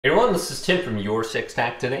Hey everyone, this is Tim from Your Six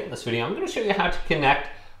Tech. Today in this video, I'm going to show you how to connect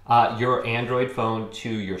your Android phone to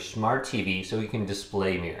your smart TV so you can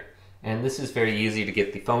display mirror. And this is very easy to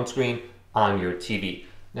get the phone screen on your TV.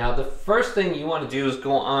 Now the first thing you want to do is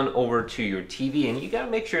go on over to your TV and you got to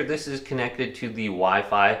make sure this is connected to the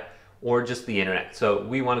Wi-Fi or just the internet. So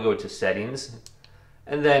we want to go to settings,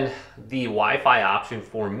 and then the Wi-Fi option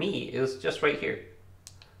for me is just right here.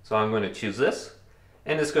 So I'm going to choose this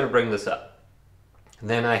and it's going to bring this up.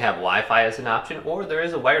 Then I have Wi-Fi as an option, or there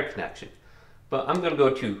is a wired connection. But I'm going to go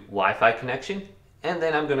to Wi-Fi connection, and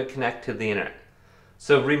then I'm going to connect to the internet.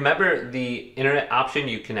 So remember the internet option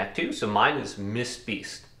you connect to, so mine is Miss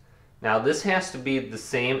Beast. Now this has to be the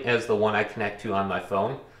same as the one I connect to on my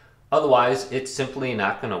phone. Otherwise, it's simply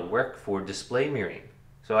not going to work for display mirroring.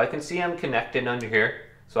 So I can see I'm connected under here,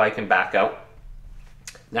 so I can back out.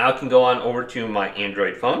 Now I can go on over to my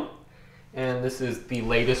Android phone. And this is the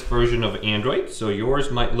latest version of Android, so yours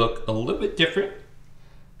might look a little bit different.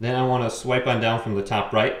 Then I want to swipe on down from the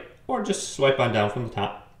top right, or just swipe on down from the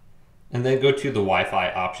top, and then go to the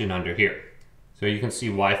Wi-Fi option under here. So you can see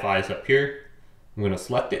Wi-Fi is up here. I'm going to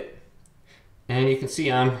select it, and you can see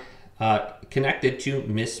I'm connected to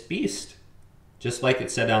Miss Beast, just like it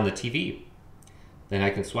said on the TV. Then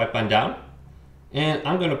I can swipe on down, and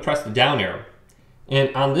I'm going to press the down arrow.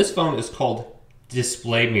 And on this phone it's called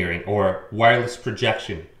display mirroring or wireless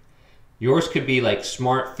projection. Yours could be like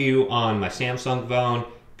Smart View on my Samsung phone,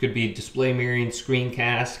 could be display mirroring,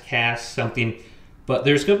 screencast, cast, something. But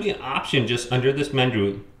there's going to be an option just under this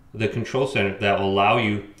menu, the control center, that will allow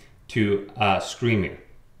you to screen mirror.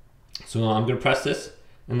 So I'm going to press this,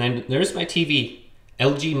 and then there's my TV,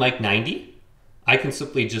 LG Mic 90. I can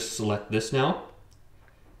simply just select this now,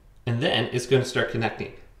 and then it's going to start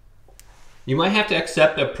connecting. You might have to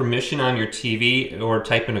accept a permission on your TV or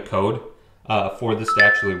type in a code for this to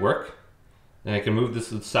actually work. Then I can move this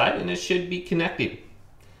to the side and it should be connected.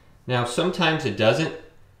 Now sometimes it doesn't,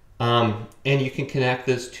 and you can connect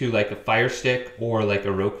this to like a Fire Stick or like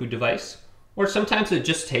a Roku device, or sometimes it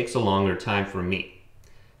just takes a longer time for me.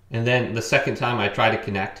 And then the second time I try to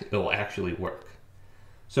connect, it will actually work.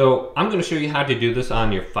 So I'm going to show you how to do this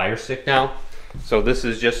on your Fire Stick now. So this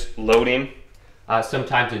is just loading.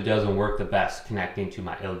 Sometimes it doesn't work the best connecting to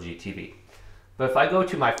my LG TV. But if I go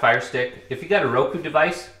to my Fire Stick, if you got a Roku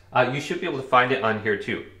device, you should be able to find it on here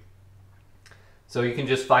too. So you can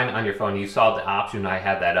just find it on your phone. You saw the option, I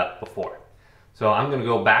had that up before. So I'm going to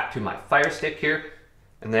go back to my Fire Stick here,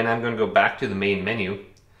 and then I'm going to go back to the main menu.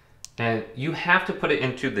 And you have to put it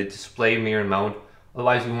into the display mirror mode,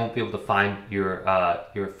 otherwise you won't be able to find your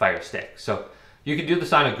Fire Stick. So you can do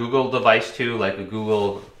this on a Google device too, like a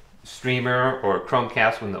Google Streamer or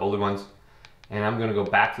Chromecast, one of the older ones. And I'm going to go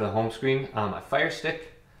back to the home screen on my Fire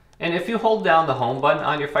Stick. And if you hold down the home button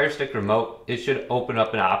on your Fire Stick remote, it should open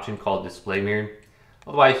up an option called display mirroring.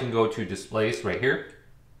 Otherwise you can go to displays right here,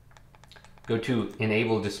 go to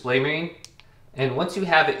enable display mirroring, and once you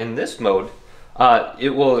have it in this mode,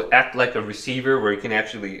 it will act like a receiver where you can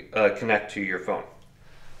actually connect to your phone.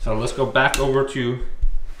 So let's go back over to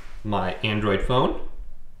my Android phone.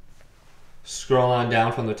 Scroll on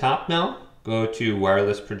down from the top now, go to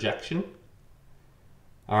wireless projection.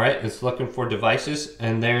 Alright, it's looking for devices,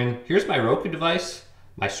 and then here's my Roku device,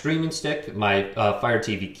 my streaming stick, my Fire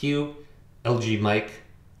TV Q, LG mic.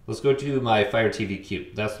 Let's go to my Fire TV Q.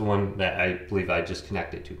 That's the one that I believe I just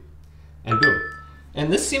connected to. And boom.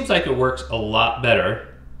 And this seems like it works a lot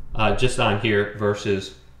better just on here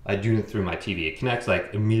versus doing it through my TV. It connects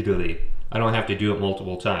like immediately. I don't have to do it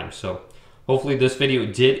multiple times. So hopefully this video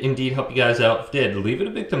did indeed help you guys out. If it did, leave it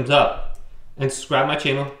a big thumbs up and subscribe to my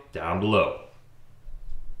channel down below.